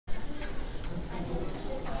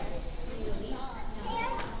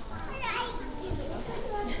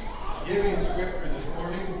giving scripture this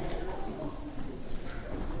morning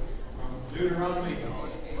from Deuteronomy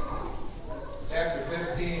chapter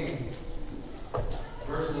 15,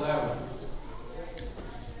 verse 11.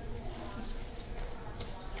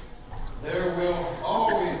 There will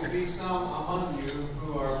always be some among you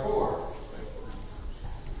who are poor.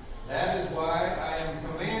 That is why I am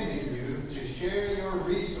commanding you to share your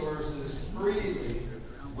resources freely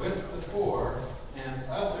with the poor and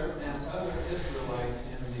other Israelites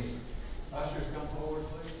in need. Ushers, come forward,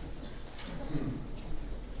 please.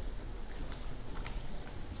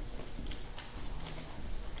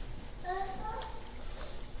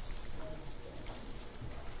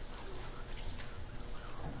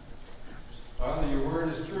 Father, your word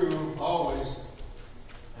is true always,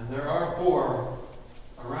 and there are poor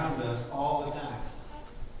around us all the time.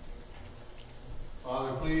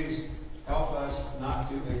 Father, please help us not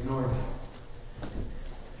to ignore them.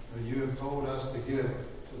 But you have told us to give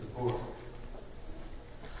to the poor.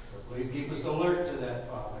 So please keep us alert to that,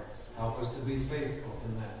 Father. Help us to be faithful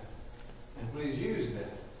in that. And please use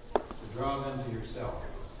that to draw them to yourself.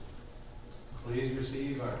 Please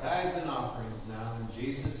receive our tithes and offerings now in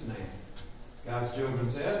Jesus' name. God's children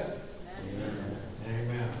said, Amen.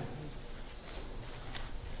 Amen.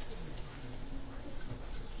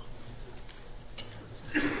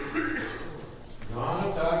 I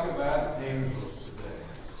want to talk about angels today.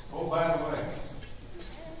 Oh, by the way,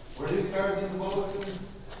 were these cards in the bulletins?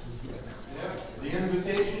 Yep. The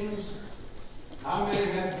invitations. How many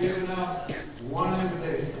have given out one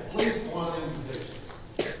invitation? At least one invitation.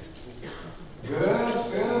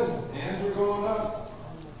 Good, good. Hands are going up.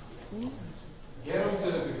 Get them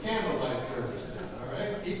to the candlelight service then, all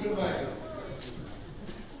right? Keep inviting.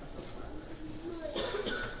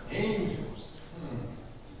 Angels.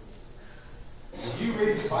 If you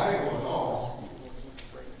read the Bible at all,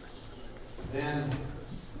 then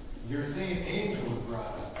you're seeing angels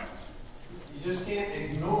brought up. You just can't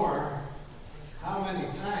ignore how many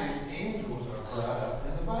times angels are brought up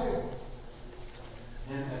in the Bible.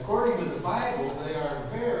 And according to the Bible, they are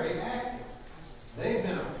very active. They've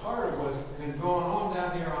been a part of what's been going on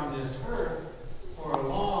down here on this earth for a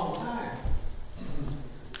long time.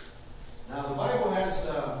 Now, the Bible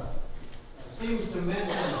seems to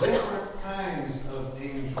mention different kinds of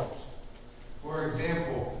angels. For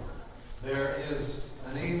example, there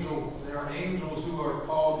are angels who are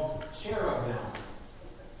called cherubim.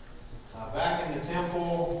 Back in the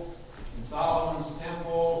temple, in Solomon's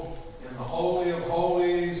temple, in the Holy of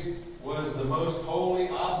Holies, was the most holy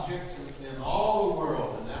object in all the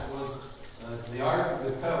world, and that was the Ark of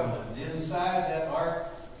the Covenant. And inside that ark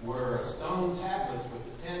were stone tablets with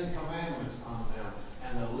the 10 Commandments on them.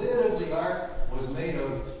 And the lid of the ark was made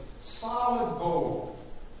of solid gold,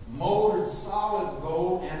 molded solid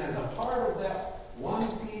gold, and as a part of that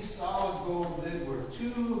one-piece solid gold lid were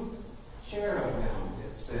 2 cherubim,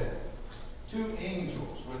 it said. 2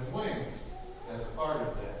 angels with wings as a part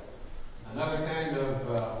of that. Another kind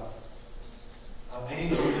of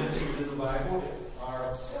angel mentioned in the Bible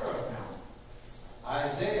are seraphim.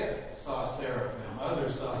 Isaiah saw seraphim.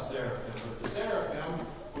 Others saw seraphim. But the seraphim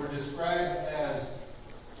were described as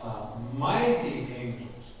mighty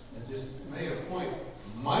angels. It just made a point.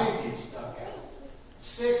 Mighty stuck out.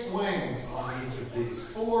 6 wings on each of these.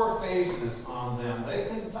 4 faces on them. They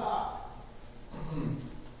can talk.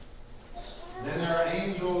 Then there are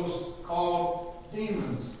angels called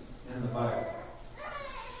demons in the Bible.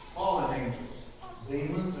 Fallen angels.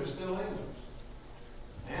 Demons are still angels.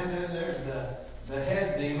 And then there's the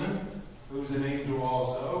head demon, who's an angel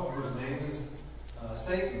also, whose name is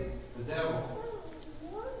Satan, the devil.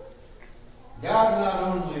 God not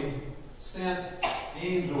only sent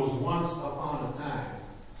angels once upon a time,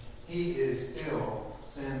 He is still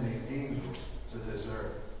sending angels to this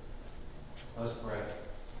earth. Let's pray.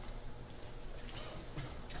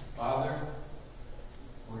 Father,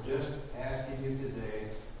 we're just asking you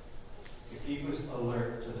today to keep us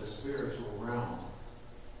alert to the spiritual realm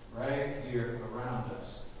right here around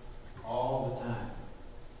us all the time.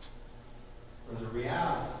 For the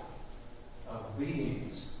reality of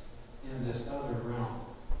beings in this other realm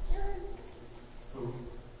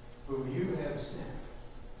who you have sent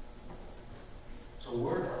to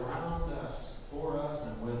work around us, for us,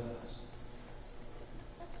 and with us.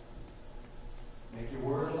 Make your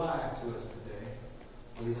word alive to us today.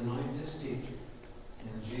 Please anoint this teacher.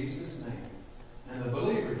 In Jesus' name. And the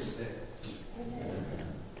believers said, Amen.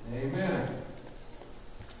 Amen.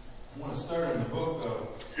 I want to start in the book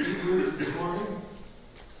of Hebrews this morning.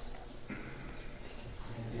 If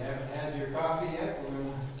you haven't had your coffee yet, we're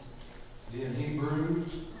going to be in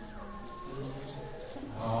Hebrews.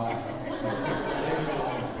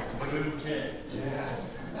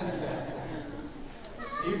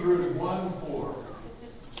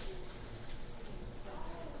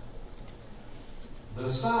 The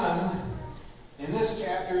Son, in this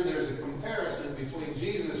chapter, there's a comparison between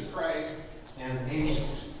Jesus Christ and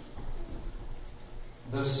angels.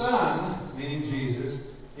 The Son, meaning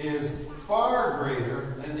Jesus, is far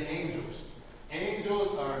greater than the angels.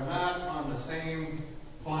 Angels are not on the same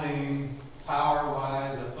plane,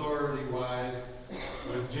 power-wise, authority-wise,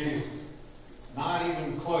 with Jesus. Not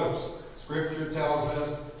even close. Scripture tells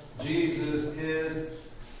us Jesus is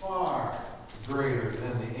far greater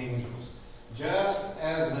than the angels. Just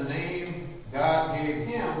as the name God gave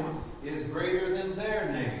him is greater than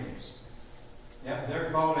their names. Yep,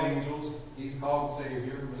 they're called angels. He's called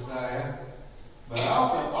Savior, Messiah. But I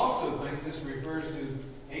also think this refers to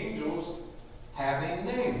angels having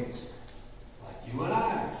names. Like you and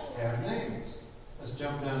I have names. Let's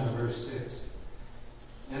jump down to verse 6.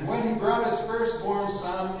 And when he brought his firstborn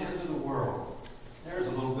son into the world. There's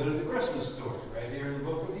a little bit of the Christmas story right here in the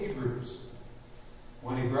book of Hebrews.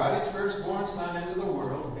 When he brought his firstborn son into the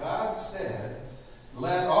world, God said,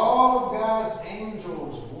 "Let all of God's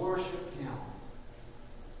angels worship him."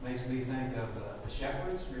 Makes me think of the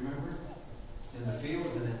shepherds, remember? In the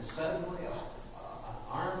fields, and then suddenly an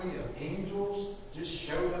army of angels just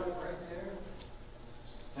showed up right there,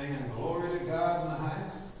 singing glory to God in the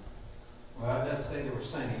highest. Well, it doesn't say they were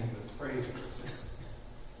singing, but praising it says.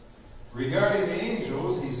 Regarding the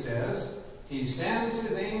angels, he says, he sends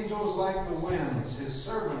his angels like the winds, his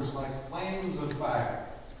servants like flames of fire.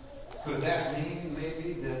 Could that mean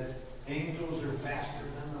maybe that angels are faster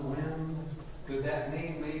than the wind? Could that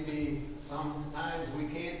mean maybe sometimes we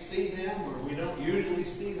can't see them, or we don't usually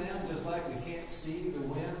see them, just like we can't see the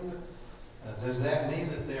wind? Does that mean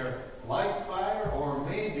that they're like fire? Or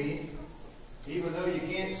maybe, even though you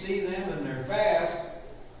can't see them and they're fast,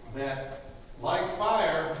 that like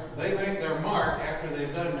fire, they make their mark after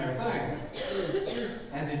they've done their thing.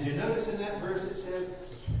 And did you notice in that verse it says,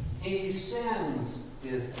 he sends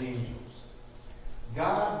his angels.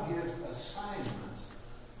 God gives assignments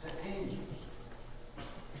to angels.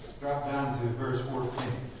 Let's drop down to verse 14.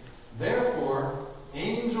 Therefore,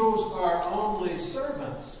 angels are only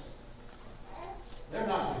servants. They're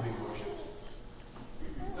not to be worshipped.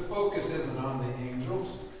 The focus isn't on the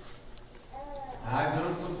angels. I've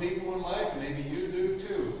known some people in life, maybe you do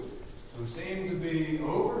too, who seem to be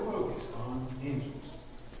over-focused on angels.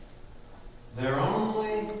 They're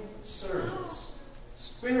only servants,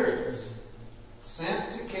 spirits sent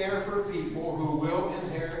to care for people who will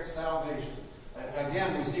inherit salvation.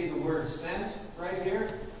 Again, we see the word sent right here.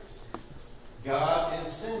 God is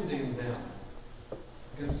sending them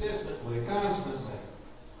consistently, constantly.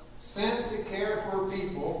 Sent to care for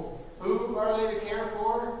people. Who are they to care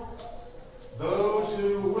for? Those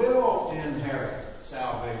who will inherit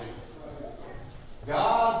salvation.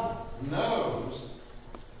 God knows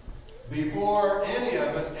before any of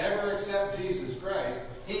us ever accept Jesus Christ,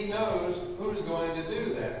 he knows who's going to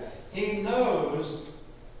do that. He knows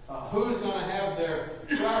who's going to have their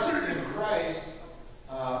trust in Christ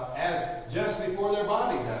as just before their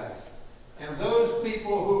body dies. And those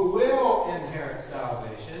people who will inherit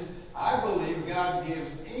salvation, I believe God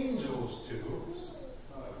gives angels to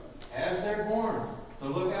as they're born, to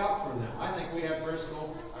look out for them. I think we have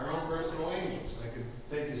our own personal angels. I could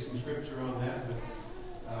take you some scripture on that.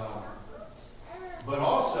 But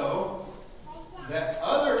also, that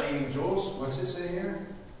other angels, what's it say here?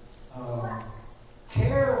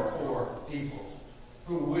 Care for people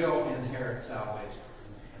who will inherit salvation.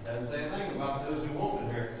 It doesn't say a thing about those who won't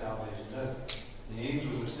inherit salvation, does it? The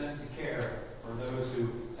angels are sent to care for those who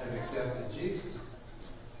have accepted Jesus.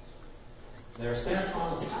 They're sent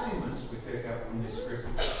on assignments, we pick up from these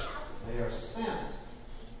scriptures. They are sent.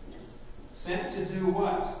 Sent to do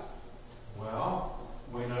what? Well,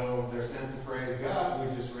 we know they're sent to praise God.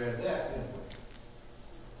 We just read that, didn't we?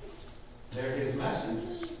 They're his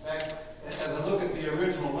messengers. In fact, as I look at the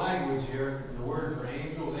original language here, the word for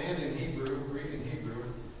angels and in Hebrew, Greek and Hebrew,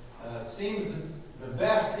 it seems the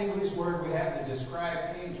best English word we have to describe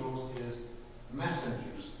angels is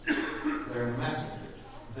messengers. They're messengers.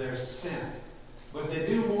 They're sent. But they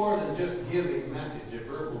do more than just give a message, a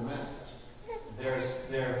verbal message.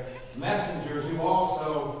 They're messengers who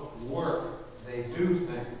also work. They do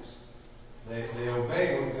things. They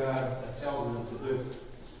obey what God tells them to do.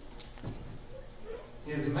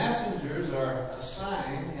 His messengers are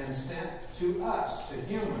assigned and sent to us, to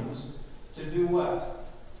humans, to do what?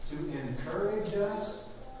 To encourage us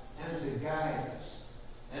and to guide us.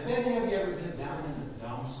 And then have you ever been down in the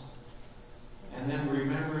dumps and then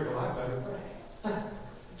remembered, oh, I better pray.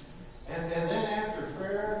 and then after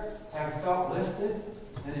prayer have felt lifted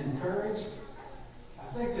and encouraged? I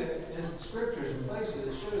think that in scriptures and places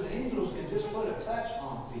it shows angels can just put a touch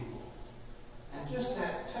on people And just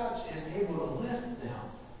that touch is able to lift them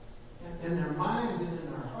in their minds and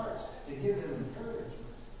in their hearts to give them encouragement.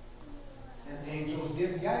 And angels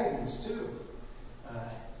give guidance too.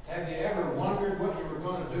 Have you ever wondered what you were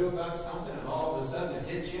going to do about something and all of a sudden it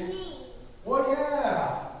hits you? Well,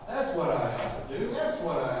 yeah, that's what I ought to do. That's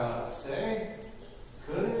what I ought to say.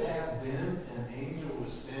 Could it have been an angel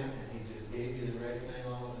was sent and he just gave you the right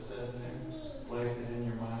thing all of a sudden there? Placed it in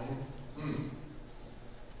your mind?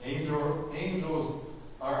 Angels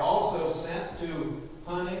are also sent to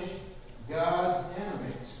punish God's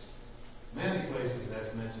enemies. Many places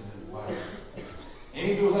that's mentioned in the Bible.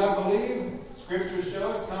 Angels, I believe, Scripture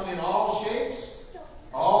shows, come in all shapes,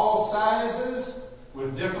 all sizes,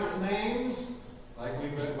 with different names, like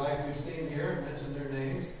we've seen here, mentioned their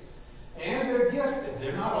names. And they're gifted.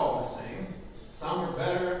 They're not all the same. Some are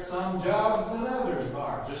better at some jobs than others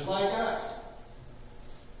are, just like us.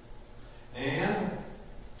 And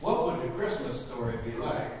what would the Christmas story be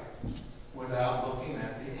like without looking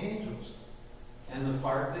at the angels and the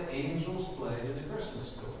part the angels played in the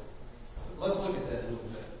Christmas story? So let's look at that a little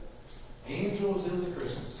bit. Angels in the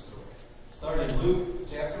Christmas story. Start in Luke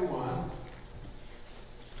chapter 1,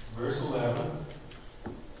 verse 11.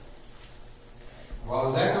 While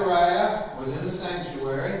Zechariah was in the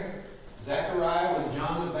sanctuary, Zechariah was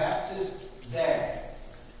John the Baptist's dad.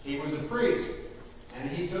 He was a priest, and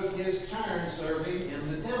he took his turn serving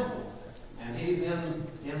in the temple. And he's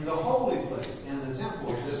in the holy place, in the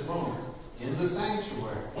temple at this moment, in the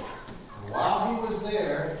sanctuary. And while he was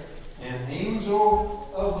there, an angel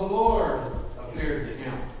of the Lord appeared to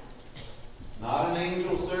him. Not an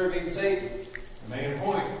angel serving Satan. I made a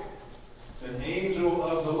point. It's an angel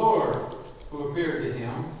of the Lord who appeared to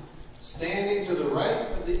him, standing to the right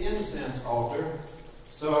of the incense altar,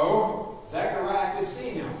 so Zechariah could see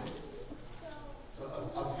him. So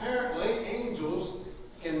apparently, angels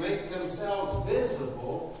can make themselves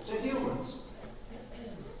visible to humans.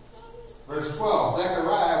 Verse 12,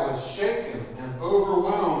 Zechariah was shaken and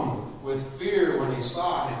overwhelmed with fear when he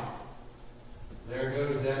saw him. There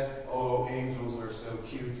goes that, oh, angels are so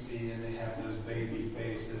cutesy and they have those baby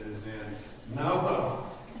faces. And no,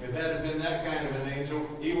 if that had been that kind of an angel,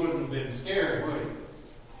 he wouldn't have been scared, would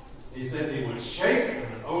he? He says he was shaken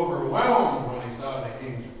and overwhelmed when he saw the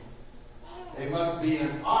angel. They must be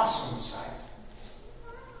an awesome sight.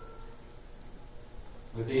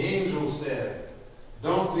 But the angel said,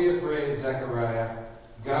 "Don't be afraid, Zechariah.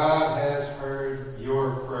 God has heard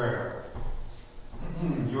your prayer.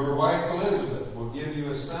 Your wife Elizabeth will give you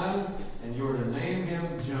a son, and you are to name him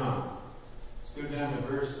John." Let's go down to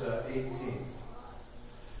verse 18.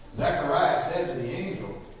 Zechariah said to the angel,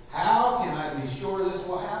 "How can I be sure this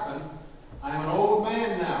will happen? I'm an old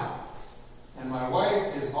man now, and my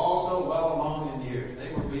wife is also well along in years."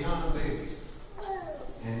 They were beyond babies.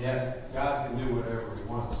 And yet, God can do whatever he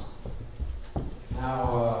wants.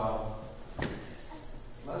 Now,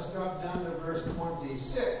 let's drop down to verse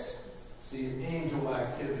 26. See angel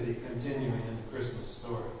activity continuing in the Christmas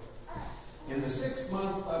story. In the 6th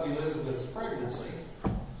month of Elizabeth's pregnancy,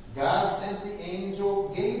 God sent the angel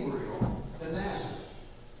Gabriel to Nazareth,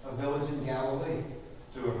 a village in Galilee,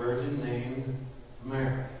 to a virgin named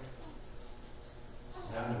Mary.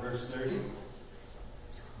 Down to verse 30.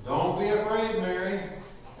 "Don't be afraid, Mary."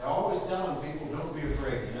 They're always telling people, don't be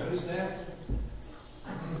afraid. You notice that?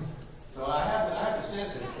 So I have a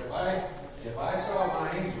sense that if I saw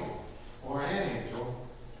my angel or an angel,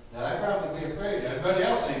 that I'd probably be afraid. Everybody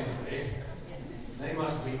else seems to be. They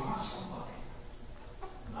must be awesome looking.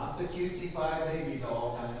 Not the cutesy pie baby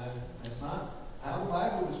doll kind of. That's not how the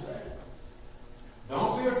Bible describes it.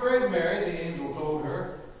 "Don't be afraid, Mary," the angel told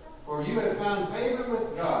her, "for you have found favor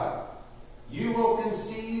with God. You will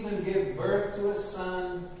conceive and give birth to a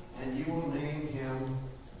son, and you will name him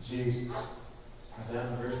Jesus." Now down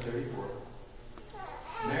to verse 34.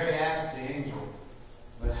 Mary asked the angel,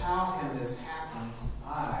 "But how can this happen?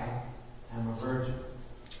 I am a virgin."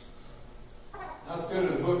 Now let's go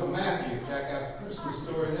to the book of Matthew. Check out the Christmas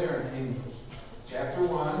story there in angels. Chapter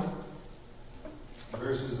 1,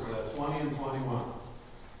 verses 20 and 21.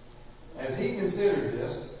 As he considered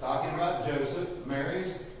this, talking about Joseph,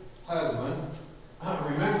 Mary's husband,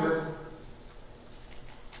 remember,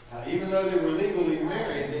 even though they were legally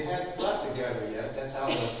married, they hadn't slept together yet. That's how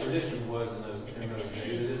the tradition was in those days.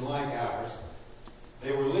 They didn't like ours.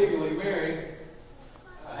 They were legally married,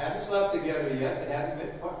 hadn't slept together yet. They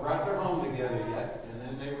hadn't brought their home together yet. And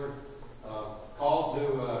then they were called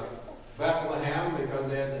to Bethlehem because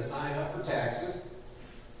they had to sign up for taxes.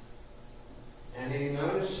 And he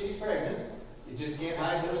noticed she's pregnant. You just can't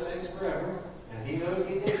hide those things forever. And he knows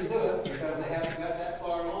he didn't do it because they haven't got that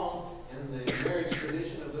far along in the marriage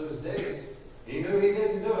tradition of those days. He knew he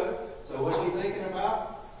didn't do it. So what's he thinking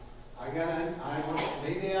about?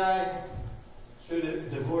 Maybe I should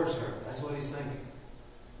divorce her. That's what he's thinking.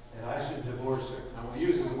 That I should divorce her. Now, when he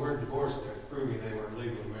uses the word divorce there, it's proving they were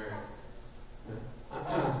legally married.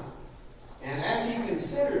 And as he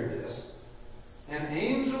considered this, an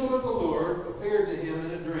angel of the Lord appeared to him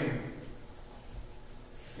in a dream.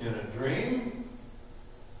 In a dream,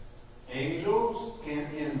 angels can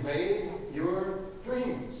invade your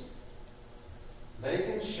dreams. They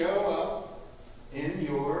can show up in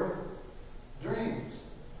your dreams.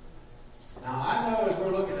 Now, I know as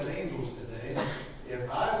we're looking at angels today, if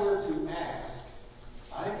I were to ask,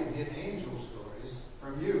 I could get angel stories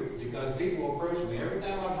from you, because people approach me. Every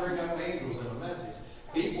time I bring up angels in a message,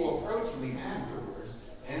 people approach me afterwards,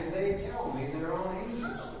 and they tell me their own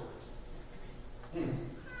angel stories.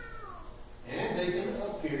 And they can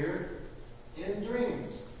appear in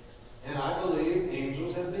dreams. And I believe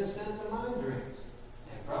angels have been sent to my dreams.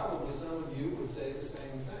 And probably some of you would say the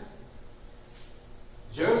same thing.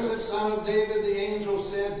 Joseph, son of David, the angel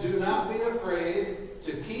said, "Do not be afraid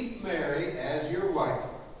to keep Mary as your wife,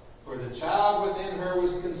 for the child within her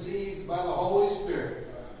was conceived by the Holy Spirit.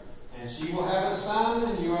 And she will have a son,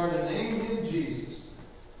 and you are to name him Jesus,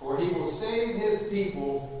 for he will save his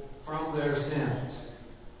people from their sins."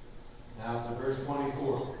 Now to verse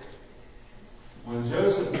 24. When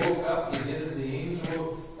Joseph woke up, he did as the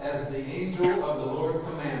angel of the Lord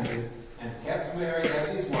commanded, and kept Mary as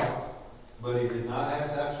his wife. But he did not have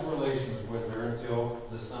sexual relations with her until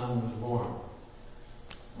the son was born.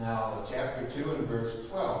 Now, chapter 2 and verse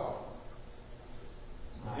 12.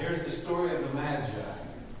 Now, here's the story of the Magi.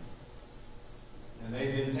 And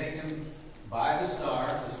they've been taken by the star.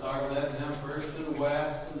 The star led them first to the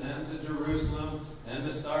west, and then to Jerusalem. Then the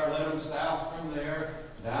star led them south from there,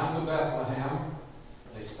 down to Bethlehem.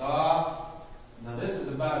 They saw, now this is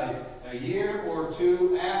about a year or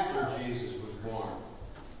two after Jesus was born.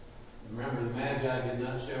 Remember, the Magi did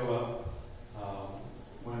not show up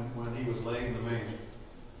when he was laid in the manger.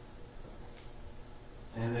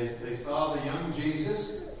 And they saw the young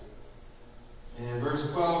Jesus. And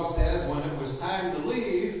verse 12 says, when it was time to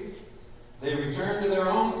leave, they returned to their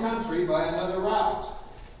own country by another route.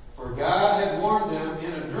 For God had warned them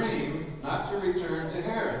in a dream not to return to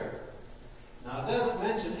Herod. Now, it doesn't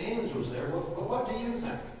mention angels there, but what do you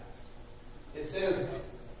think? It says,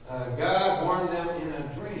 God warned them in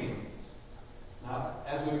a dream. Now,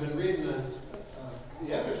 as we've been reading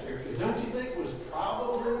the other scriptures, don't you think it was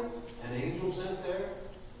probably an angel sent there?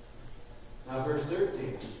 Now, verse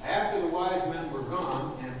 13. After the wise men were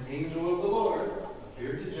gone, an angel of the Lord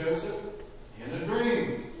appeared to Joseph in a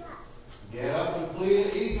dream. Get up and flee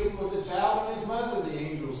to Egypt with the child and his mother, the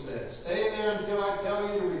angel said. Stay there until I tell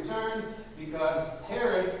you to return, because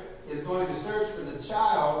Herod is going to search for the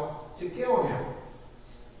child to kill him.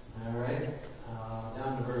 All right,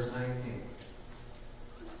 down to verse 19.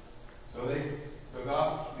 So they took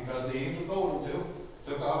off, because the angel told them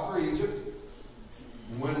to, took off for Egypt.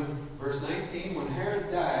 And verse 19, when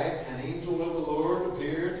Herod died, an angel of the Lord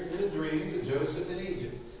appeared in a dream to Joseph in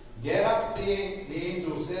Egypt. Get up, the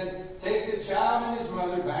angel said, take the child and his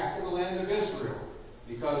mother back to the land of Israel,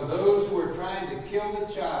 because those who are trying to kill the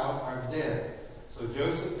child are dead. So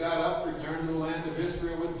Joseph got up, returned to the land of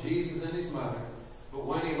Israel with Jesus and his mother. But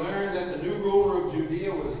when he learned that the new ruler of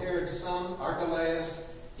Judea was Herod's son, Archelaus,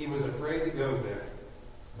 he was afraid to go there.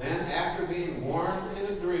 Then, after being warned in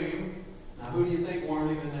a dream, now who do you think warned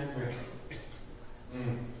him in that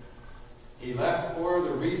dream? He left for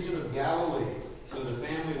the region of Galilee. So the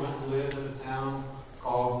family went and lived in a town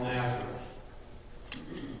called Nazareth.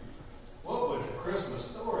 What would a Christmas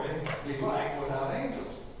story be like without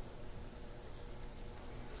angels?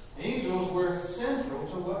 Angels were central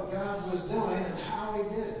to what God was doing and how he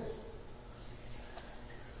did it.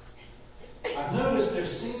 I've noticed there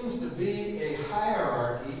seems to be a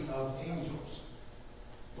hierarchy of angels.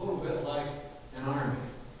 A little bit like an army.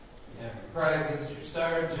 You have your privates, your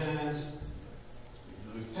sergeants,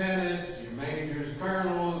 your lieutenants, your majors,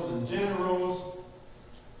 colonels, and generals.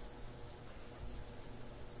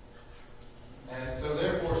 And so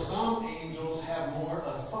therefore some angels have more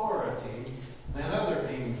authority than other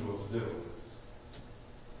angels do.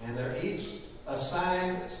 And they're each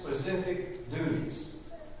assigned specific duties.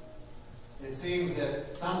 It seems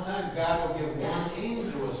that sometimes God will give one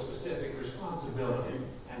angel a specific responsibility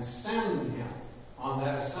and send him on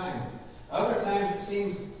that assignment. Other times it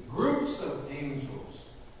seems groups of angels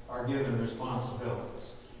are given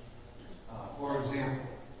responsibilities. For example,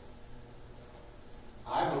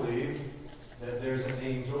 I believe that there's an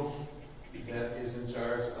angel that is in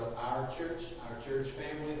charge of our church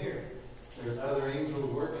family here. There's other angels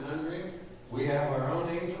working under him. We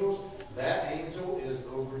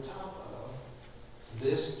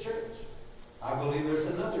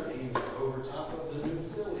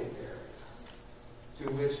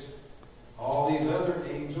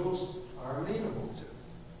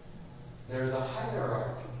there's a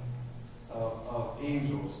hierarchy of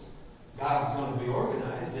angels. God's going to be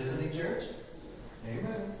organized, isn't he, church?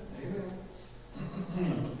 Amen.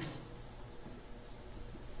 Amen.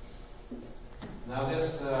 Now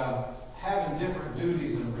this having different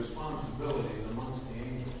duties and responsibilities amongst the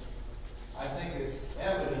angels, I think it's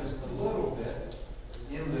evidenced a little bit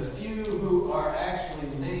in the few who are actually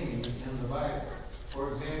named in the Bible. For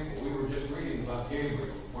example, we were just reading about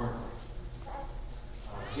Gabriel, weren't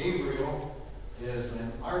we? Gabriel is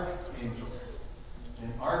an archangel.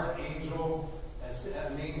 An archangel,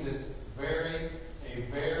 that means it's a very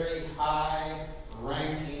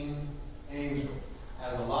high-ranking angel.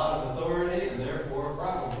 Has a lot of authority and therefore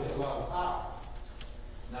probably a lot of power.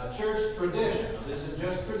 Now, church tradition, this is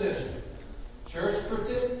just tradition. Church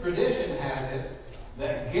tradition has it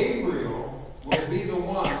that Gabriel will be the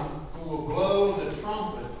one who will blow the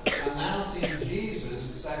trumpet announcing Jesus'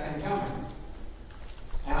 second coming.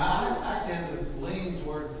 And I tend to lean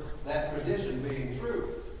toward that tradition being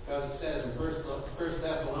true, because it says in 1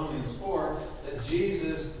 Thessalonians 4 that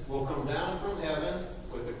Jesus will come down from heaven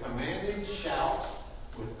with a commanding shout,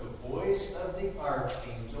 with the voice of the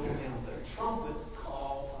archangel and the trumpet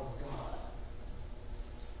call of God.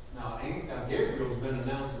 Now Gabriel's been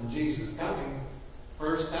announcing Jesus coming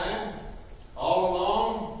first time, all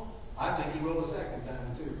along. I think he will the second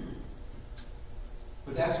time too.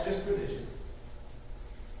 But that's just tradition.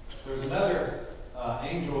 There's another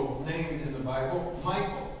angel named in the Bible,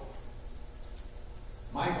 Michael.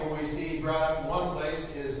 Michael, we see brought up in one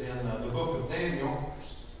place, is in the book of Daniel.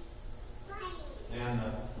 And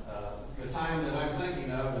the time that I'm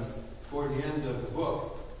thinking of, and toward the end of the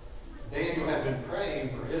book, Daniel had been praying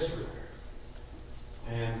for Israel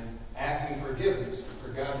and asking forgiveness and for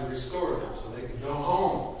God to restore them so they could go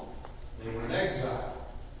home. They were in exile.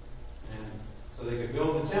 And so they could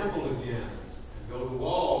build the temple again and build the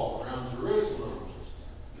wall around Jerusalem.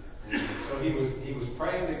 And so he was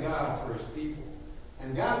praying to God for his people.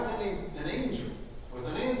 And God sent him an angel with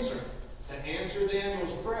an answer to answer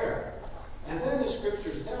Daniel's prayer. And then the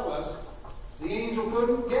scriptures tell us the angel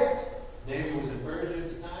couldn't get. Daniel was in Persia at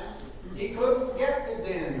the time. He couldn't get to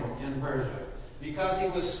Daniel in Persia because he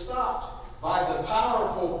was stopped by the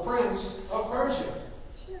powerful prince of Persia,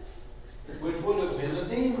 which would have been a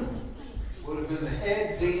demon. Would have been the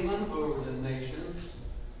head demon over the nation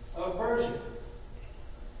of Persia.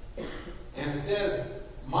 And it says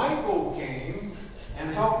Michael came and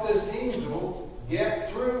helped this angel get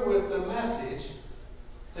through with the message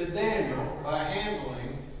to Daniel by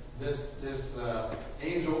handling this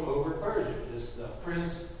angel over Persia, this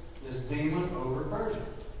prince, this demon over Persia.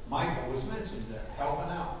 Michael was mentioned there, helping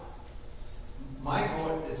out.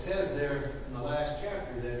 Michael, it says there in the last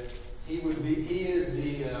chapter that he is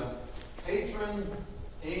the patron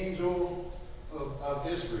angel of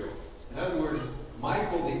Israel. In other words,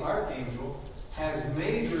 Michael the archangel has the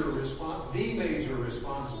major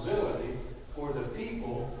responsibility for the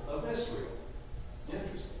people of Israel.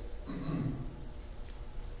 Interesting.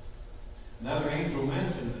 Another angel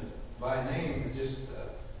mentioned by name is just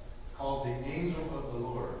called the angel of the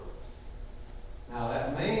Lord. Now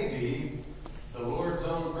that may be the Lord's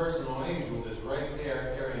own personal angel that's right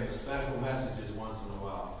there carrying the special messages once in a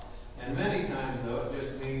while. And many times, though, it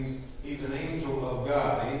just means he's an angel of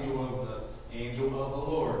God, angel of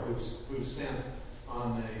the Lord, who's sent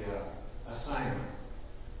on a assignment.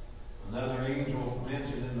 Another angel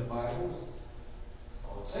mentioned in the Bible is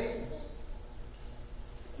called Satan.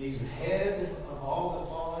 He's the head of all the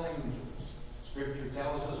fallen angels. Scripture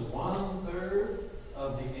tells us 1/3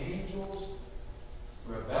 of the angels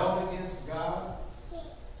rebelled against God,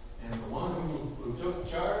 and the one who took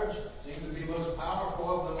charge, seemed to be most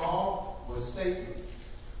powerful of them all, was Satan.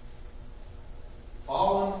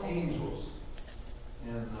 Fallen angels.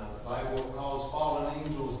 And the Bible calls fallen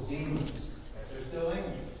angels demons, but they're still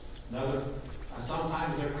angels.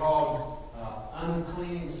 Sometimes they're called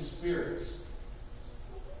unclean spirits.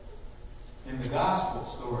 In the gospel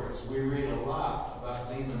stories, we read a lot about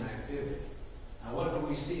demon activity. Now, what do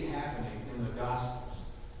we see happening in the Gospels?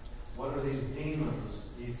 What are these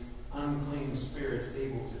demons, these unclean spirits,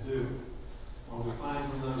 able to do? Well, we find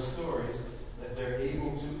from those stories that they're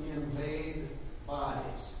able to invade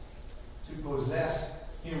bodies, to possess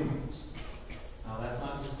humans. Now, that's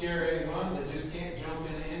not to scare anyone. They just can't jump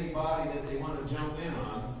into any body that they want to jump in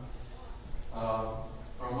on.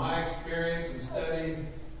 From my experience and study,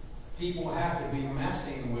 people have to be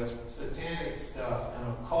messing with satanic stuff and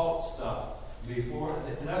occult stuff before.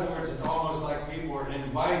 In other words, it's almost like people are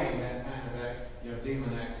inviting that kind of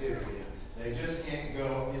demon activity. They just can't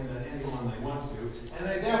go into anyone they want to, and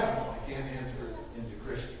they definitely can't enter into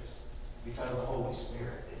Christians because the Holy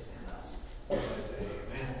Spirit is in us. say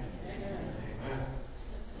amen. Amen.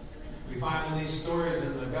 We find in these stories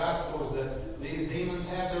in the Gospels that these demons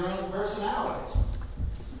have their own personalities.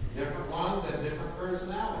 Different ones have different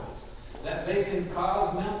personalities. That they can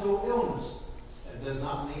cause mental illness. That does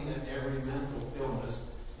not mean that every mental illness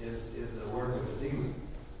is the work of a demon.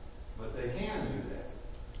 But they can do that.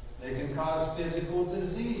 They can cause physical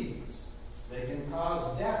disease. They can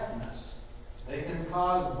cause deafness. They can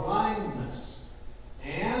cause blindness.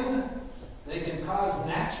 And they can cause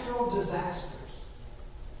natural disasters.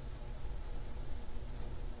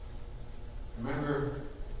 Remember,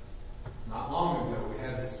 not long ago, we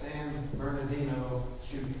had the San Bernardino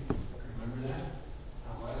shooting. Remember that?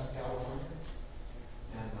 Out west California.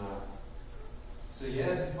 And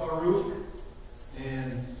Syed Farouk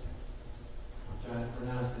and, I'm trying to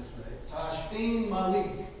pronounce this right, Tashfeen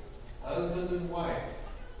Malik, husband and wife,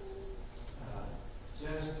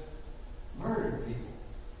 just murdered people.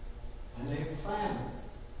 And they planned it.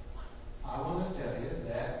 I want to tell you,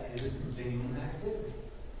 that is demon activity.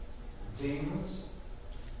 Demons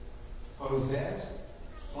possessed,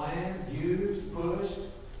 planned, used, pushed,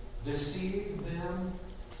 deceived them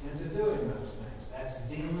into doing those things. That's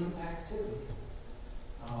demon activity.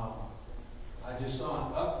 I just saw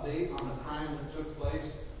an update on a crime that took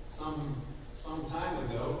place some time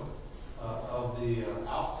ago of the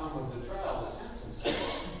outcome of the trial, the sentencing,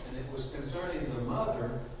 and it was concerning the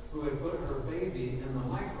mother who had put her baby in the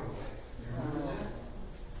microwave. You remember that?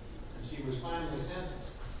 And she was finally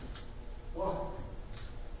sentenced.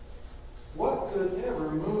 What could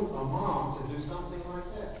ever move a mom to do something like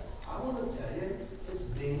that? I want to tell you, it's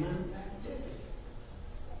demon activity.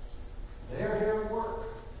 They're here at work.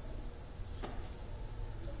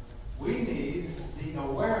 We need the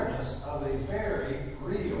awareness of a very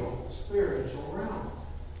real spiritual realm.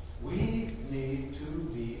 We need to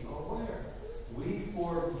be aware. We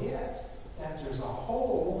forget that there's a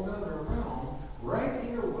whole other realm right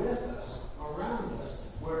here with us, around us,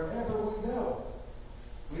 wherever we go.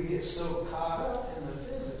 We get so caught up in the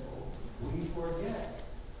physical, we forget.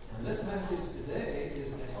 And this message today is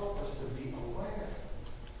to help us to be aware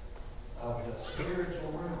of the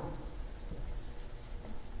spiritual realm.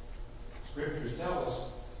 Scriptures tell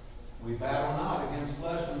us we battle not against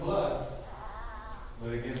flesh and blood,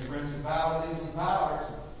 but against principalities and powers,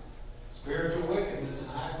 spiritual wickedness in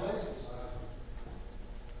high places.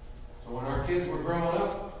 So when our kids were growing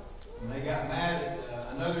up and they got mad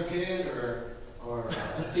at another kid or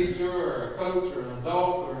a teacher or a coach or an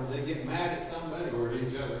adult, or they get mad at somebody or at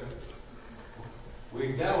each other,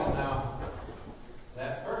 we tell them now,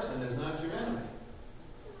 that person is not your enemy.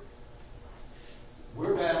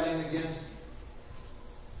 We're battling against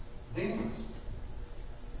demons.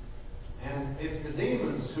 And it's the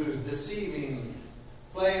demons who's deceiving,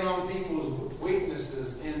 playing on people's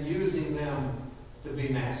weaknesses and using them to be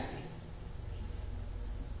nasty.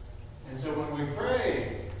 And so when we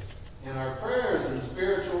pray, in our prayers and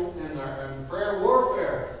spiritual, in our prayer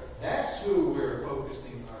warfare, that's who we're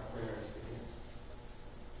focusing our prayers against.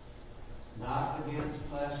 Not against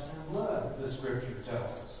flesh and blood, the Scripture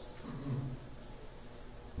tells us.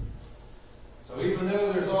 So even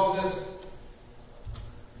though there's all this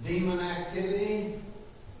demon activity,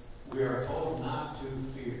 we are told not to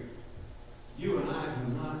fear. You and I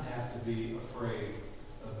do not have to be afraid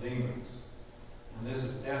of demons. And this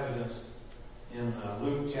is evidenced in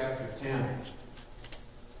Luke chapter 10,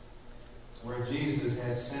 where Jesus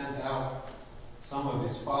had sent out some of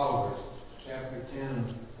his followers. Chapter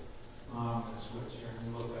 10, I'm going to switch here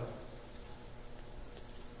and look up.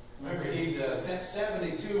 Remember, he sent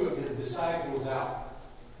 72 of his disciples out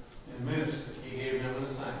in ministry. He gave them an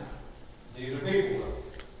assignment. These are people.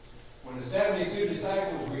 When the 72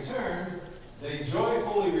 disciples returned, they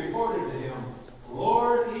joyfully reported to him,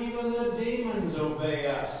 "Lord, even the demons obey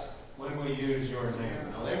us when we use your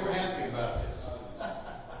name." Now, they were happy about this.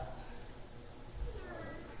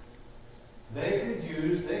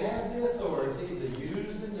 They had the authority to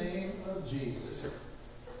use the name of Jesus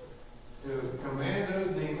to command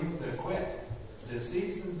those demons to quit, to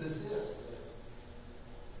cease and desist.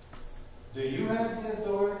 Do you have the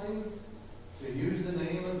authority to use the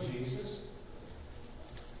name of Jesus?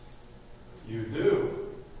 You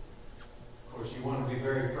do. Of course, you want to be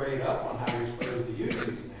very prayed up on how you're supposed to use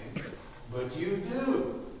his name, but you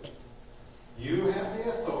do. You have the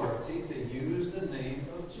authority to use the name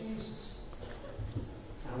of Jesus.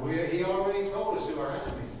 And he already told us who our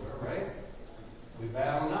enemies were, right? We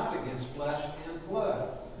battle not against flesh and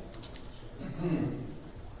blood.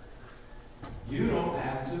 You don't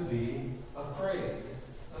have to be afraid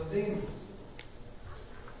of demons.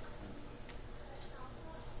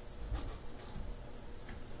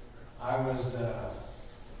 I was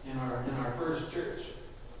in our first church.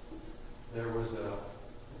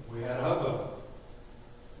 We had a hubbub.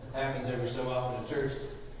 It happens every so often in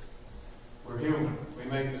churches. We're human. We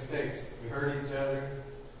make mistakes. We hurt each other.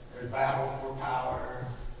 There's battle for power.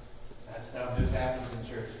 That stuff just happens in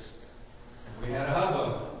churches. And we had a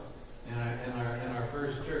hubbub in our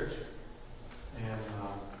first church. And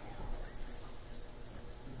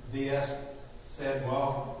DS said,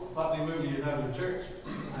 well, let me move you to another church.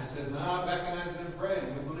 I said, no, Beck and I have been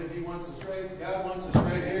praying. We believe he wants us right. God wants us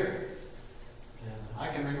right here. And I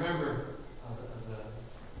can remember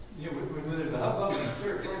when there's a hubbub in the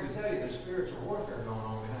church, let me tell you, there's spiritual warfare going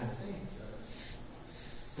on behind the scenes.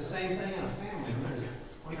 It's the same thing in a family.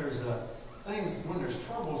 When there's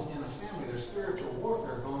troubles in a family, there's spiritual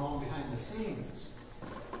warfare going on behind the scenes.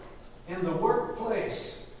 In the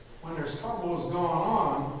workplace, when there's troubles going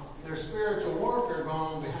on, there's spiritual warfare going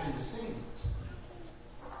on behind the scenes.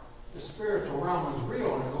 The spiritual realm is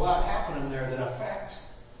real, and there's a lot happening there that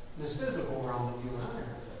affects this physical realm that you and I are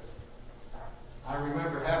in. I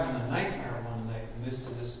remember having a nightmare one night in the midst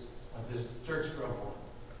of this church trouble,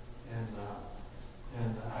 and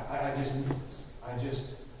I just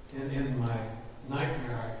in my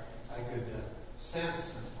nightmare I could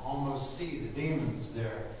sense and almost see the demons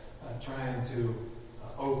there trying to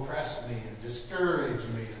oppress me and discourage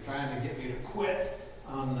me and trying to get me to quit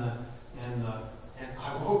and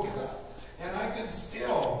I woke up and I could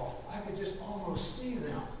just almost see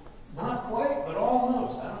them. Not quite, but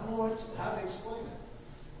almost. I don't know how to explain it.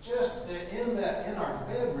 Just in our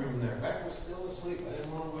bedroom there, Beck was still asleep. I didn't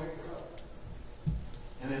want to wake her up.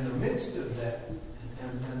 And in the midst of that,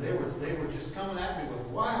 and they were just coming at me with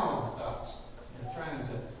wild thoughts and trying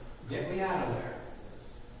to get me out of there.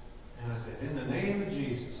 And I said, in the name of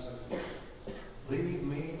Jesus, leave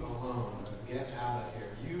me alone. Get out of here.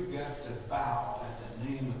 You've got to bow at the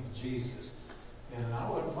name of Jesus. And I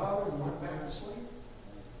wasn't bothered and went back to sleep.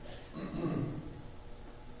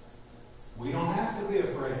 We don't have to be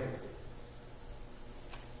afraid.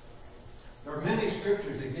 There are many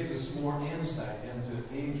scriptures that give us more insight into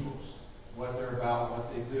angels, what they're about,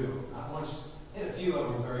 what they do. I want to hit a few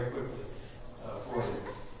of them very quickly for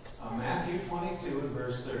you. Matthew 22 and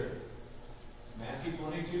verse 30. Matthew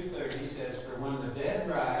 22:30 says, for when the dead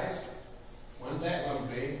rise, when's that going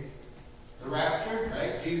to be? The rapture,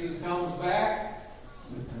 right? Jesus comes back,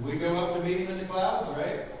 and we go up to meet him in the clouds,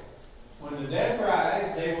 right? When the dead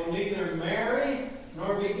rise, they will neither marry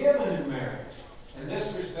nor be given in marriage. In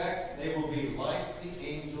this respect, they will be like the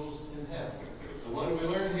angels in heaven. So what do we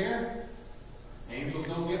learn here? Angels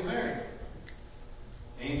don't get married.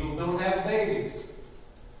 Angels don't have babies.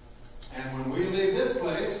 And when we leave this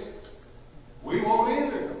place, we won't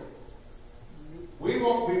either. We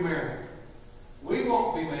won't be married. We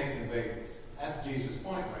won't be making babies. That's Jesus'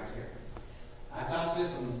 point right here. I taught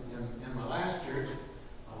this in my last church.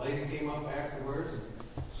 A lady came up afterwards and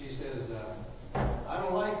she says, I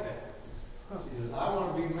don't like that. She says, I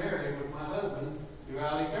want to be married with my husband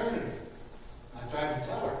throughout eternity. I tried to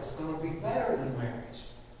tell her it's going to be better than marriage.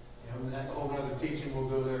 You know, that's a whole other teaching. We'll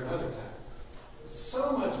go there another time. It's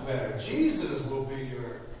so much better. Jesus will be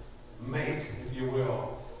your mate, if you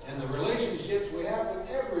will. And the relationships we have with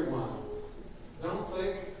everyone, don't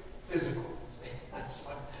think physical. See, that's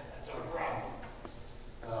our problem.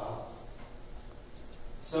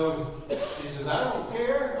 So she says, I don't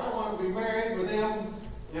care. I want to be married with him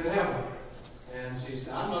in heaven. And she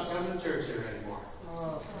said, I'm not coming to church here anymore.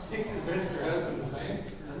 She convinced her husband the same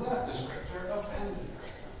and left. The scripture offended her.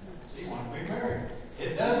 She wanted to be married.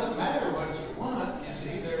 It doesn't matter what you want. You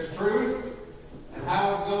see, there's truth and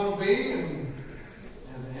how it's going to be, and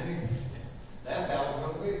that's how it's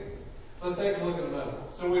going to be. Let's take a look at another one.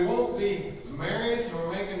 So we won't be married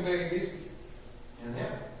nor making babies in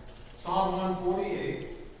heaven. Psalm 148.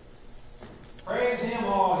 Praise him,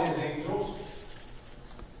 all his angels.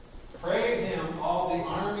 Praise him, all the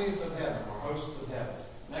armies of heaven, or hosts of heaven.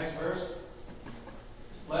 Next verse.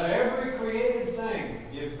 Let every created thing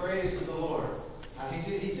give praise to the Lord. Now,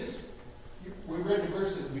 we read the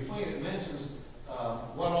verses between. It mentions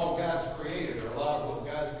what all God's created, or a lot of what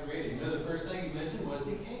God's created. You know, the first thing he mentioned was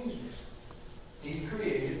the angels. He's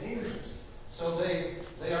created angels. So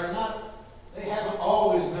they are not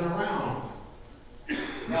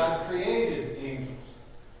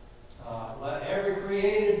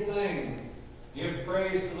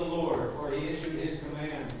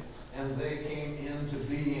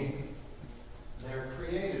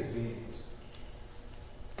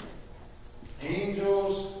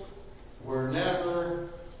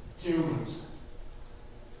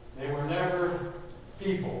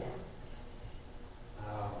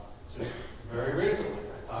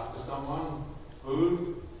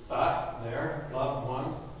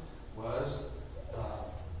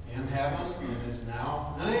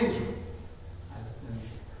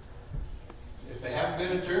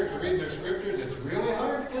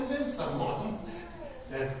them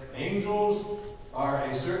that angels are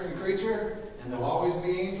a certain creature, and they'll always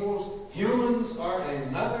be angels. Humans are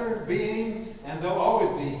another being, and they'll always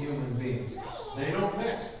be human beings. They don't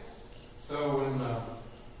mix. So when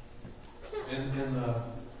in the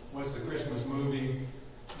what's the Christmas movie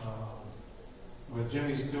with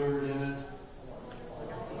Jimmy Stewart in it?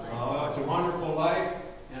 It's a Wonderful Life.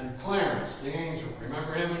 And Clarence, the angel,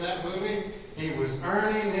 remember him in that movie? He was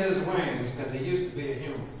earning his wings because he used to be a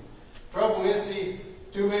human. Trouble is,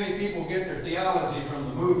 too many people get their theology from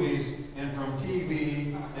the movies and from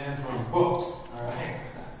TV and from books. All right?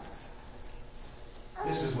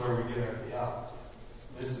 This is where we get our theology.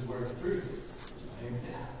 This is where the truth is.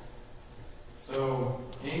 Amen. So,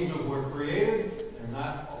 angels were created. They're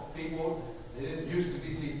not people. They didn't used to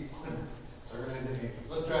be people. Turned into angels.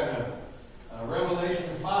 Let's try to Revelation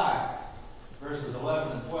 5, verses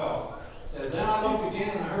 11 and 12. It says, "Then I looked again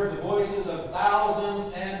and I heard the voices of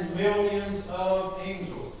thousands and millions of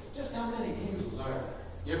angels." Just how many angels are there?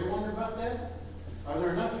 You ever wonder about that? Are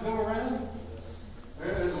there enough to go around?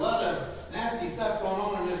 There's a lot of nasty stuff going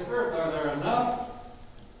on in this earth. Are there enough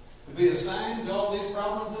to be assigned to all these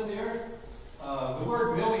problems in the earth? The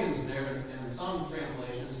word millions there in some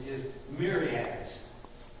translations is myriads.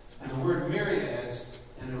 And the word myriads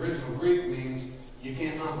in the original Greek means you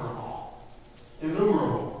can't number them all.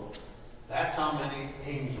 Innumerable. That's how many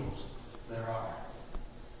angels there are.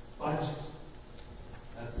 Bunches.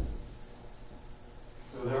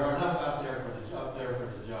 So there are enough out there for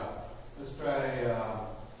the job. Let's try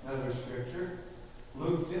another scripture.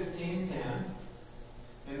 Luke 15:10.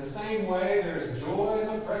 "In the same way, there is joy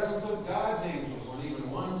in the presence of God's angels when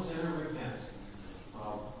even one sinner repents."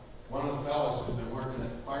 One of the fellows who's been working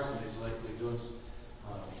at the parsonage lately,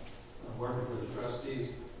 working for the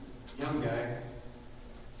trustees, young guy,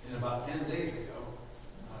 and about 10 days ago,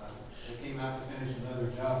 they came out to finish another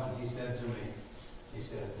job, and he said to me,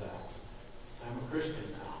 "I'm a Christian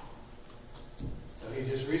now." So he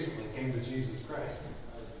just recently came to Jesus Christ.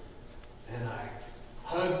 And I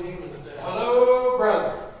hugged him and said, "Hello,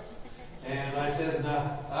 brother." And I says,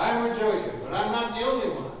 "Now, I'm rejoicing, but I'm not the only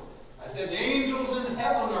one." I said, "The angels in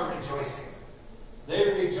heaven are rejoicing. They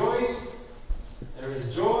rejoice. There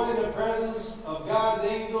is joy in the presence of God's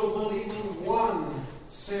angels when even one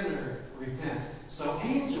sinner repents." So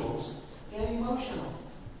angels get emotional.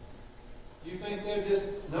 You think they're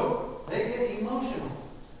just, nope, they get emotional.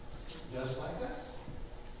 Just like us.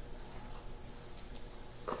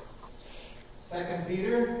 2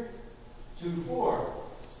 Peter 2:4.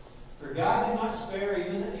 "For God did not spare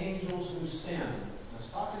even the angels who sinned." It's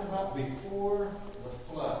talking about before the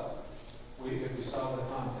flood, if we saw the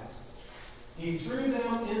context. "He threw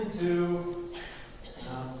them into,"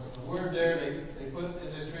 the word there they put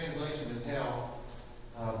in this translation is hell,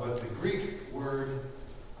 but the Greek word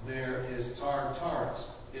there is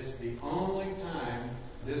Tartarus. It's the only time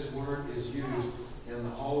this word is used in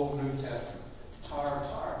the whole New Testament.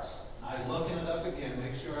 Tartarus. I was looking it up again,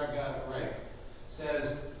 make sure I got it right. It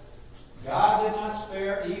says, "God did not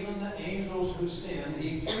spare even the angels who sinned.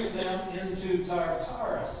 He threw them into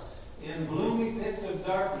Tartarus, in gloomy pits of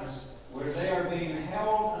darkness, where they are being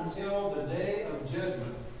held until the day of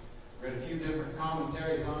judgment." Read a few different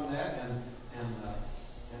commentaries on that, and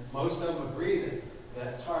most of them agree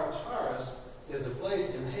that Tartarus is a place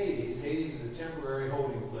in Hades. Hades is a temporary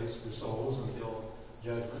holding place for souls until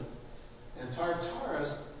judgment. And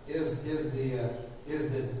Tartarus is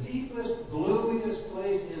the deepest, gloomiest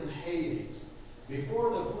place in Hades. Before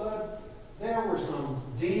the flood, there were some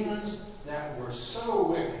demons that were so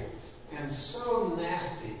wicked and so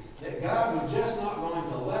nasty that God was just not going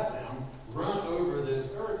to let them run over this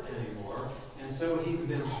earth anymore. And so he's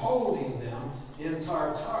been holding them in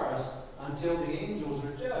Tartarus until the angels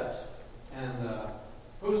are judged. And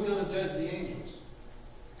who's going to judge the angels?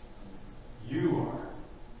 You are.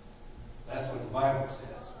 That's what the Bible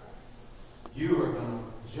says. You are going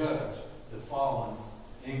to judge the fallen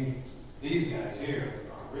angels. These guys here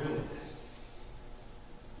are really nasty.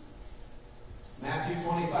 Matthew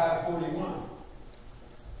 25:41.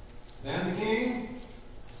 "Then the king,"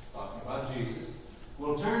 talking about Jesus,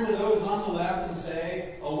 "will turn to those on the left and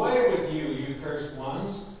say, 'Away with you, you cursed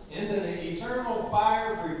ones, into the eternal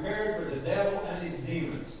fire prepared for the devil and his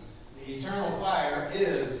demons.'" The eternal fire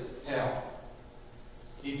is hell.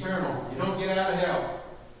 Eternal. You don't get out of hell.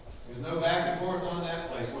 There's no back and forth on that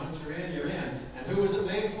place. Once you're in, you're in. And who was it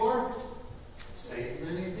made for? Satan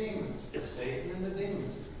and his demons. Satan and the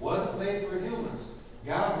demons. Wasn't made for humans.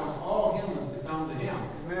 God wants all humans to come to him.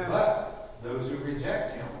 Amen. But those who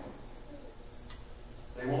reject him,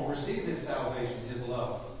 they won't receive his salvation, his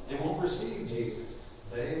love. They won't receive Jesus.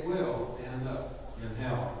 They will end up in hell.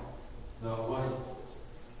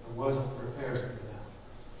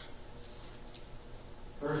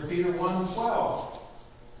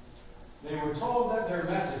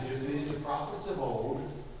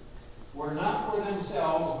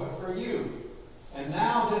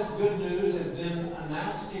 this good news has been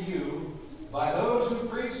announced to you by those who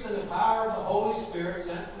preached in the power of the Holy Spirit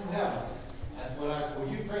sent from heaven. That's what would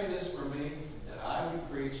you pray this for me? That I would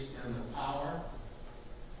preach in the power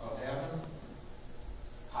of heaven,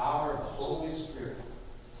 power of the Holy Spirit.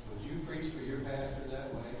 Would you preach for your pastor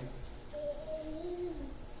that way?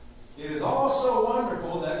 It is also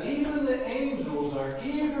wonderful that even the angels are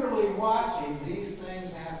eagerly watching these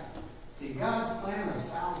things happen. See, God's plan of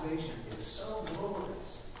salvation is so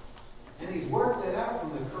glorious. And He's worked it out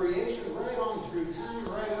from the creation right on through time,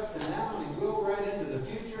 right up to now, and He will right into the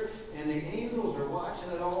future. And the angels are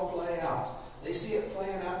watching it all play out. They see it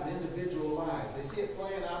playing out in individual lives. They see it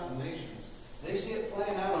playing out in nations. They see it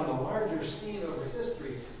playing out on the larger scene over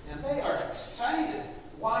history. And they are excited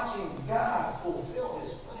watching God fulfill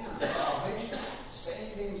His plan of salvation,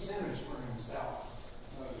 saving sinners for Himself.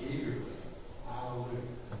 Eagerly. Hallelujah.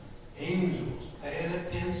 Angels paying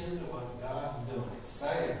attention to what God's doing.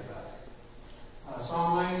 Excited about it.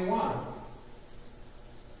 Psalm 91.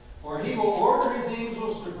 For He will order His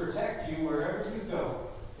angels to protect you wherever you go.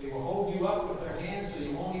 They will hold you up with their hands so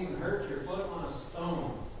you won't even hurt your foot on a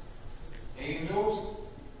stone. Angels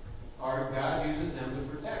God uses them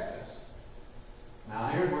to protect us. Now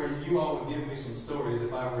here's where you all would give me some stories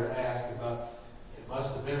if I were to ask about, it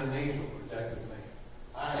must have been an angel protecting me.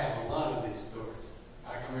 I have a lot of these stories.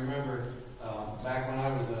 I can remember back when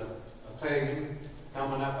I was a pagan,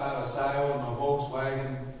 coming up out of Sile in my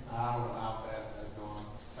Volkswagen. I don't know how fast I was going.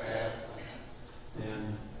 Fast.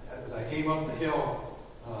 And as I came up the hill,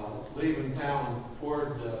 leaving town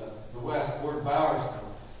toward the west, toward Bowerstown,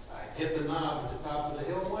 I hit the knob at the top of the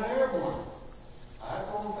hill and went airborne. I was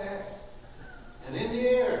going fast. And in the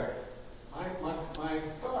air, my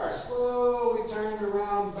car slowly turned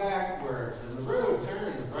around backwards, and the road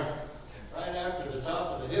turns right after the top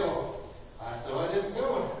of the hill. So I didn't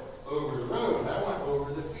go over the road. I went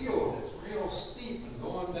over the field. It's real steep and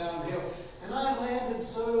going downhill. And I landed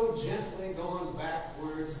so gently going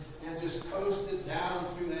backwards and just coasted down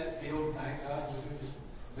through that field. Thank God, it's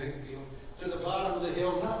a big field. To the bottom of the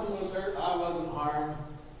hill. Nothing was hurt. I wasn't harmed.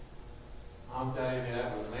 I'm telling you,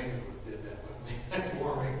 that was an angel that did that with me,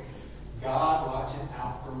 for me. God watching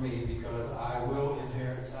out for me because I will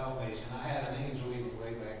inherit salvation. I had an angel even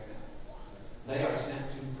way back then. They are sent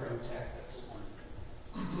to protect us.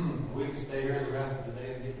 We could stay here the rest of the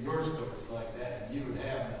day and get your stories like that, and you would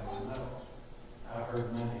have them, I know. I've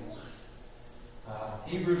heard many.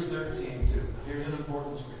 Hebrews 13:2. Now here's an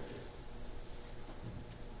important scripture.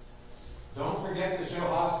 Don't forget to show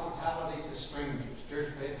hospitality to strangers.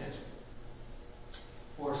 Church, pay attention.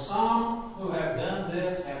 For some who have done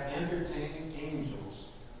this have entertained angels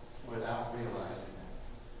without realizing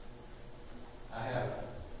it.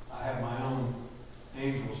 I have my own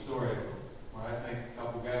angel story where I think a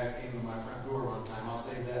couple guys came to my front door one time. I'll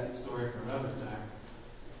save that story for another time.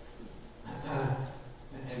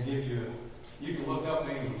 And give you can look up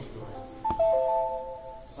angel stories.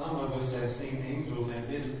 Some of us have seen angels and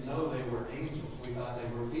didn't know they were angels. We thought they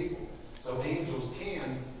were people. So angels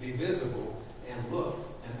can be visible and look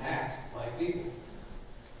and act like people.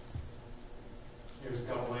 Here's a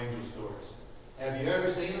couple angel stories. Have you ever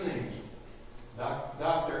seen an angel?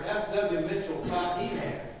 Dr. S.W. Mitchell thought he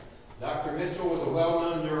had. Dr. Mitchell was a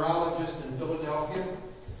well-known neurologist in Philadelphia.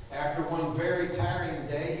 After one very tiring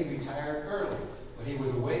day, he retired early, but he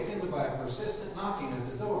was awakened by a persistent knocking at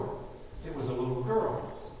the door. It was a little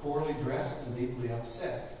girl, poorly dressed and deeply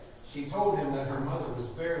upset. She told him that her mother was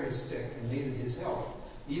very sick and needed his help.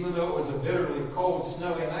 Even though it was a bitterly cold,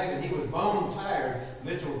 snowy night and he was bone tired,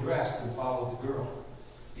 Mitchell dressed and followed the girl.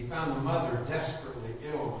 He found the mother desperately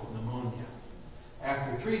ill with pneumonia.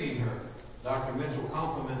 After treating her, Dr. Mitchell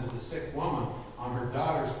complimented the sick woman on her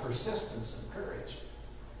daughter's persistence and courage.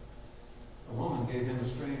 The woman gave him a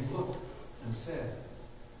strange look and said,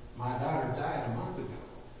 "My daughter died a month ago.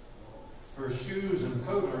 Her shoes and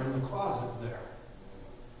coat are in the closet there."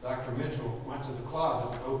 Dr. Mitchell went to the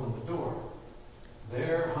closet and opened the door.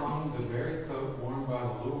 There hung the very coat worn by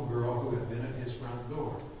the little girl who had been at his front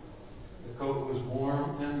door. The coat was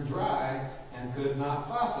warm and dry and could not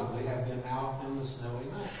possibly have been out in the snowy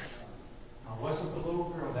night. Now, it wasn't the little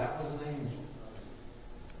girl, that was an angel.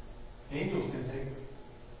 Angels can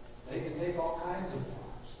take all kinds of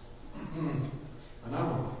forms.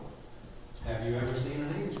 Another one. Have you ever seen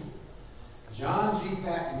an angel? John G.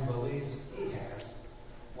 Patton believes he has.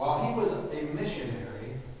 While he was a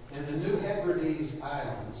missionary in the New Hebrides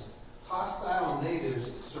Islands, hostile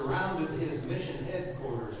natives surrounded his mission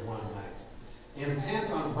headquarters one night,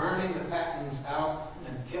 intent on burning the Pattons out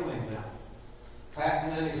and killing them.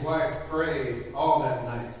 Patton and his wife prayed all that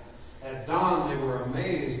night. At dawn, they were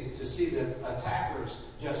amazed to see the attackers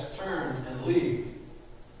just turn and leave.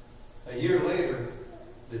 A year later,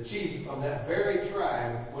 the chief of that very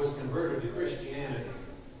tribe was converted to Christianity.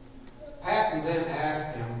 Patton then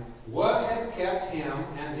asked him what had kept him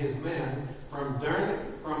and his men from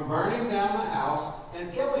burning down the house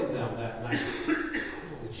and killing them that night.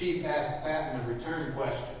 The chief asked Patton a return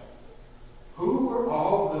question. Who were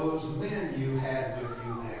all those men you had with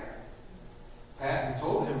you there? Patton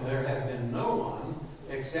told him there had been no one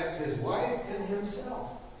except his wife and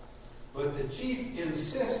himself. But the chief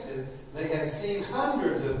insisted they had seen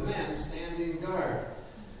hundreds of men standing guard.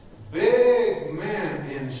 Big men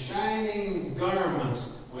in shining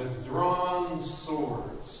garments with drawn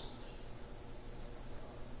swords.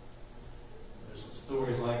 There's some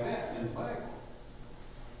stories like that in the Bible.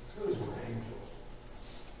 Those were angels.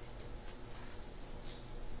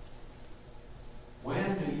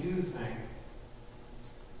 When do you think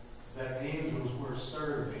that angels were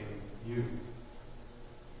serving you?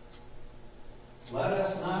 Let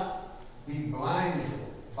us not be blinded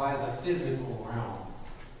by the physical realm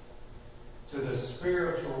to the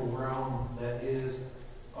spiritual realm that is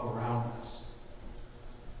around us.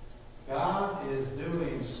 God is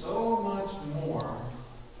doing so much more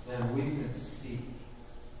than we can see.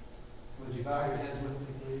 Would you bow your heads with me,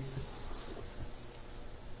 please?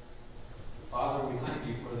 Father, we thank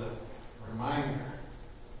you for the reminder,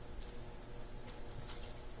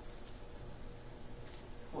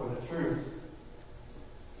 for the truth,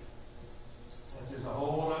 that there's a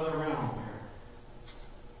whole other realm here,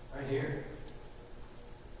 right here.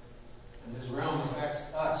 And this realm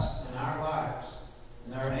affects us in our lives.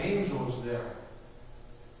 And there are angels there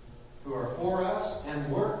who are for us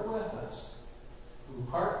and work with us, who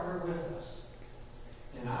partner with us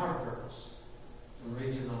in our purpose in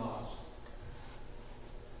reaching the lost.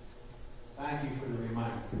 Thank you for the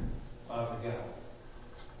reminder, Father God.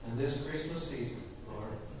 And this Christmas season,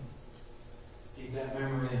 Lord, keep that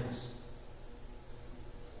memory in us.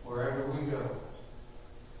 Wherever we go,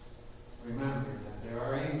 remember that there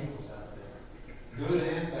are angels out there, good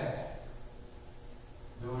and bad,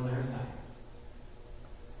 doing their thing.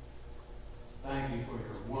 Thank you for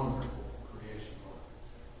your wonderful creation, Lord.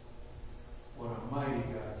 What a mighty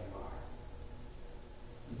God you are.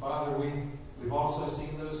 And Father, we've also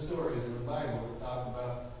seen those stories in the Bible that talk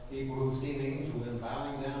about people who've seen angels and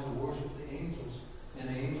bowing down to worship the angels. And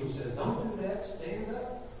the angel says, don't do that, stand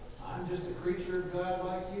up. I'm just a creature of God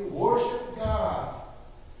like you. Worship God,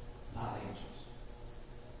 not angels.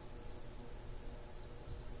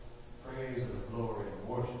 Praise and the glory and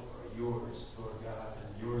worship are yours, Lord God,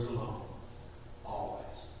 and yours alone,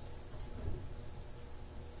 always.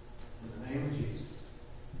 In the name of Jesus,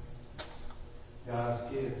 God's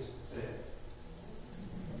kids said,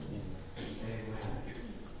 amen.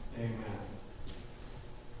 Amen.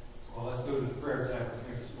 Well, let's go to the prayer tab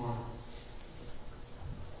here this morning.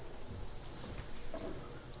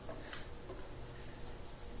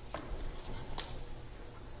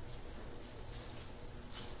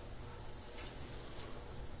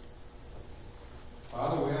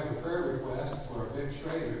 Father, we have a prayer request for Mick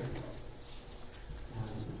Schrader.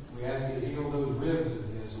 And we ask you to heal those ribs of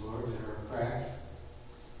his, Lord, that are cracked.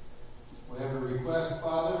 We have a request,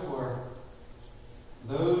 Father, for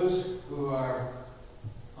those who are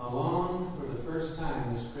alone for the first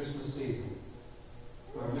time this Christmas season,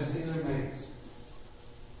 who are missing their mates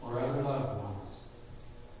or other loved ones,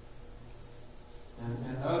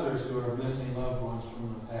 and others who are missing loved ones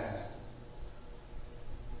from the past.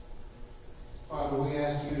 Father, we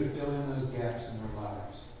ask you to fill in those gaps in their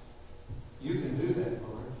lives. You can do that,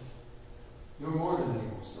 Lord. You're more than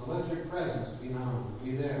able. So let your presence be known.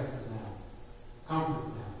 Be there for them.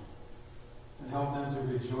 Comfort them. And help them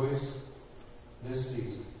to rejoice this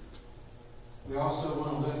season. We also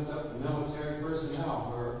want to lift up the military personnel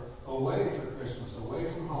who are away for Christmas, away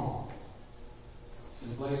from home.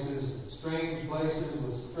 In places, strange places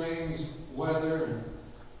with strange weather and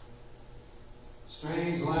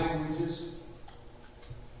strange languages.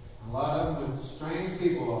 A lot of them with strange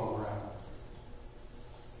people all around.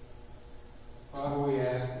 Father, we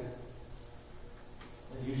ask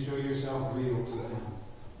that you show yourself real to them.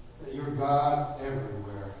 That you're God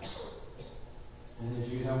everywhere. And that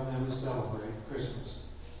you help them to celebrate Christmas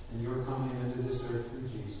and your coming into this earth through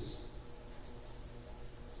Jesus.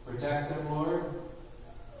 Protect them, Lord,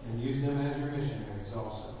 and use them as your missionaries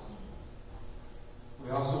also.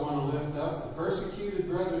 We also want to lift up the persecuted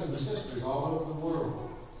brothers and sisters all over the world.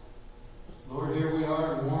 Lord, here we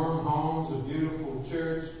are in warm homes, a beautiful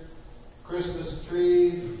church, Christmas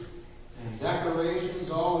trees, and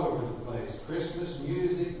decorations all over the place. Christmas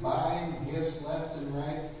music, buying gifts left and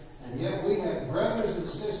right. And yet have brothers and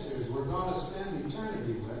sisters we're going to spend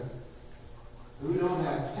eternity with who don't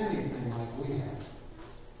have anything like we have,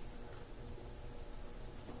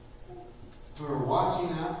 who are watching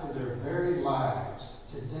out for their very lives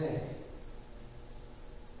today.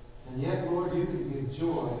 And yet, Lord, you can give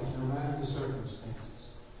joy no matter the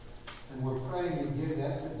circumstances. And we're praying you give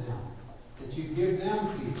that to them. That you give them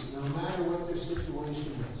peace no matter what their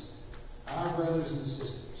situation is. Our brothers and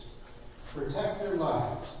sisters. Protect their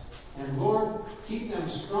lives. And Lord, keep them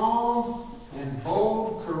strong and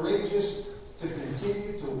bold, courageous to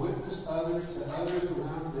continue to witness to others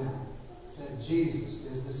around them that Jesus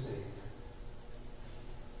is the Savior.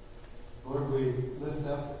 Lord, we lift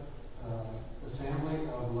up the family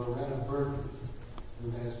of Loretta Burton,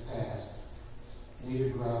 who has passed, Nita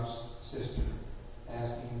Groff's sister,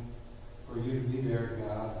 asking for you to be there,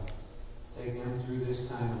 God, and take them through this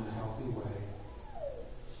time in a healthy way.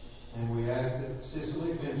 And we ask that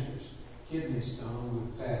Cicely Fincher's kidney stone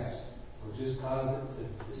would pass, or just cause it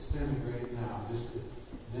to disintegrate now, just to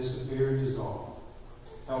disappear and dissolve.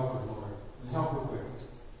 Help her, Lord, and help her quickly.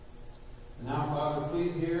 And now, Father,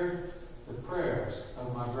 please hear the prayers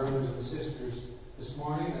of my brothers and sisters this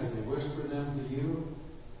morning as they whisper them to you,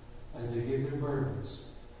 as they give their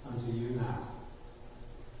burdens unto you now.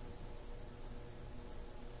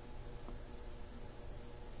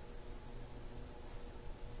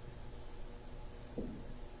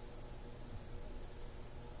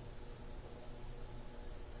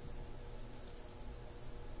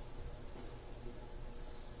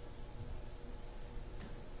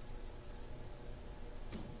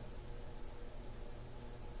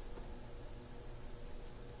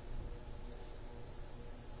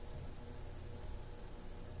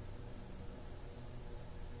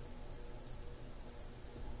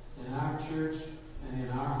 Church and in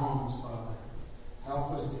our homes, Father,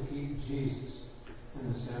 help us to keep Jesus in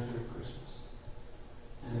the center of Christmas.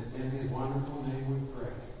 And it's in his wonderful name we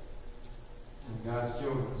pray. And God's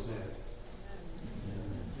children said,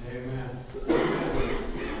 Amen.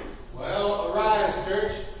 Amen. Well, arise,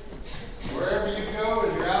 church. Wherever you go,